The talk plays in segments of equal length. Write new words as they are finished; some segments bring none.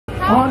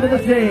onto the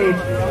stage,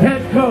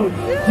 head coach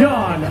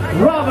John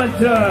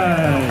Robinson.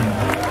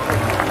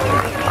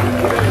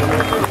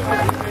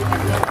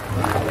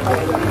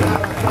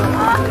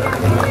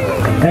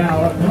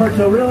 Now, a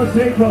commercial real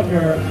estate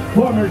broker,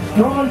 former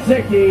strong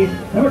safety,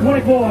 number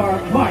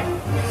 24, Mike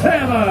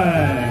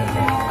Salmon.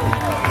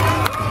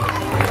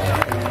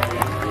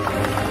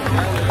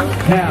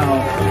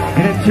 Now,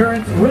 in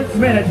insurance risk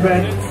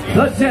management,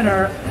 the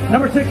center,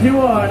 number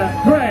 61,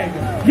 Greg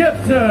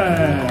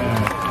Gibson.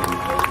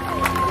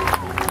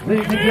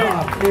 Leading things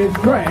off is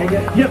Greg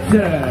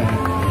Gibson.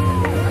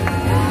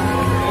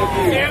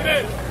 Thank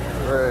you.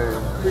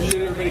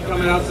 Appreciate everybody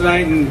coming out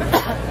tonight, and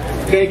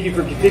thank you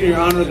for continuing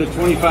to honor the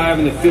 25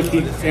 and the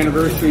 50th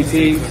anniversary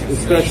teams,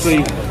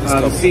 especially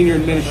the senior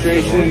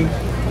administration,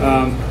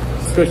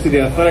 especially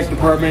the athletic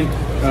department,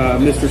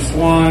 Mr.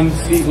 Swan,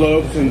 Steve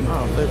Lopes, and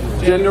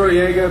Jen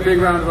Noriega. Big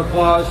round of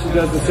applause. She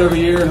does this every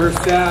year, and her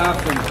staff.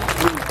 And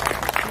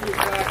she was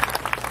back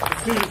a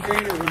student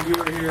trainer when we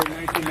were here in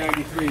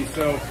 1993.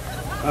 So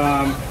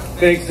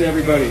thanks to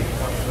everybody.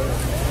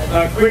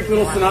 Quick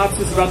little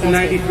synopsis about the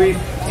 93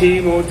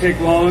 team. It won't take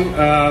long.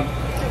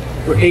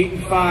 We're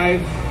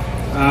 8-5.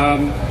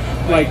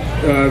 Like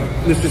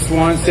Mr.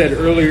 Swan said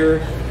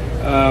earlier,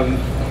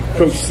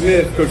 Coach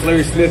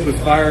Larry Smith was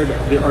fired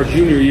our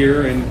junior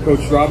year, and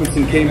Coach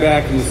Robinson came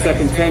back in the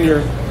second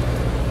tenure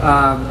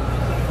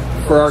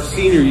for our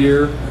senior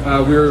year.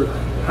 We were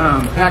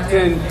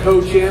Pac-10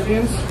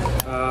 co-champions.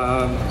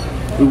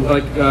 We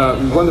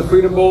won the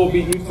Freedom Bowl,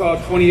 beat Utah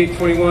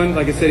 28-21.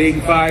 Like I said,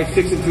 8-5,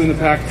 6-2 in the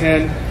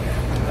Pac-10.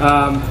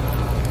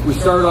 We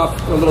started off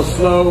a little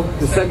slow.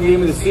 The second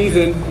game of the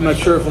season, I'm not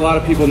sure if a lot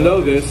of people know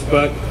this,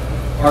 but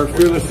our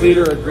fearless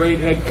leader, a great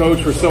head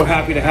coach, we're so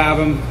happy to have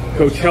him.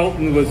 Coach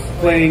Helton was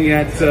playing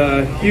at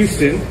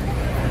Houston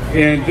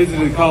and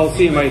visited the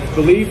Coliseum, I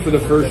believe, for the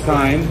first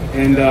time.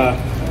 And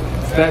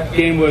that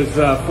game was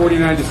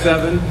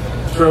 49-7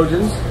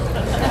 Trojans.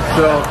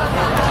 So,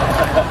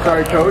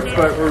 sorry, Coach,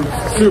 but we're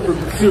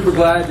super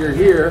glad you're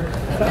here.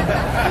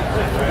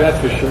 That's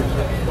for sure.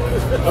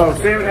 Oh,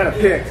 Sam had a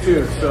pick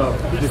too, so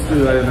he just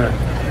threw that in there.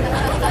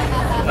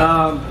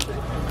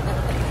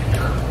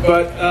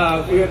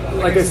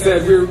 Like I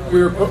said,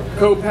 we were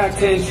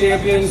co-Pac-10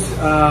 champions.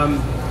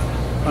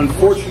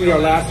 Unfortunately, our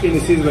last game of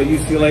the season was at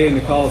UCLA in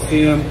the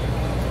Coliseum,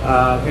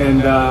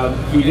 and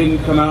we didn't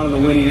come out on the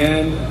winning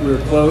end. We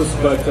were close,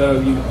 but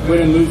you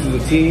win and lose as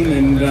a team,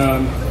 and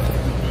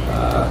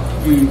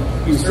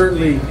you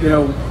certainly,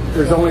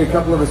 there's only a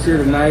couple of us here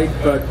tonight,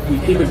 but we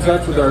keep in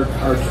touch with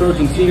our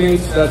Trojan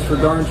teammates. That's for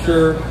darn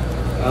sure.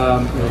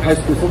 High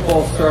school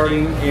football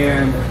starting,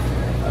 and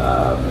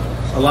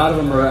a lot of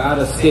them are out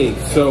of state.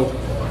 So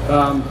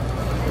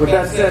with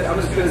that said, I'm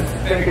just going to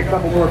thank a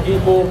couple more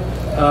people.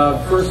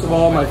 First of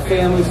all, my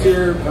family's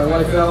here, my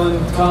wife Ellen,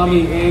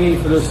 Tommy, Annie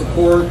for their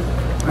support,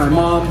 my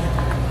mom,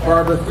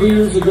 Barbara. 3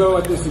 years ago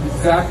at this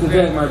exact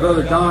event, my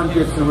brother Don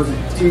Gibson was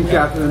a team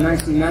captain of the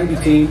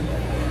 1990 team,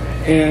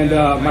 and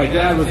my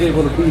dad was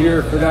able to be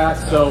here for that.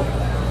 So,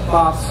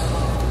 Pops,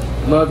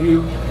 love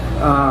you.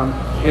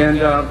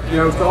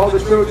 To all the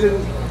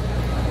Trojan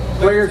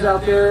players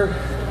out there,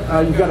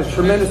 you've got a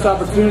tremendous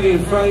opportunity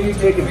in front of you.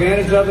 Take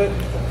advantage of it,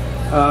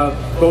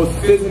 both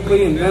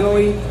physically and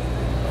mentally.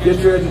 Get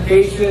your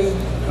education,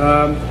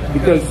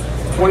 because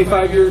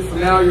 25 years from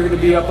now, you're going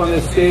to be up on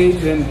this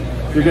stage and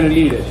you're going to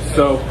need it.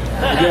 So, you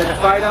got to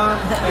fight on.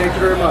 Thank you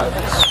very much.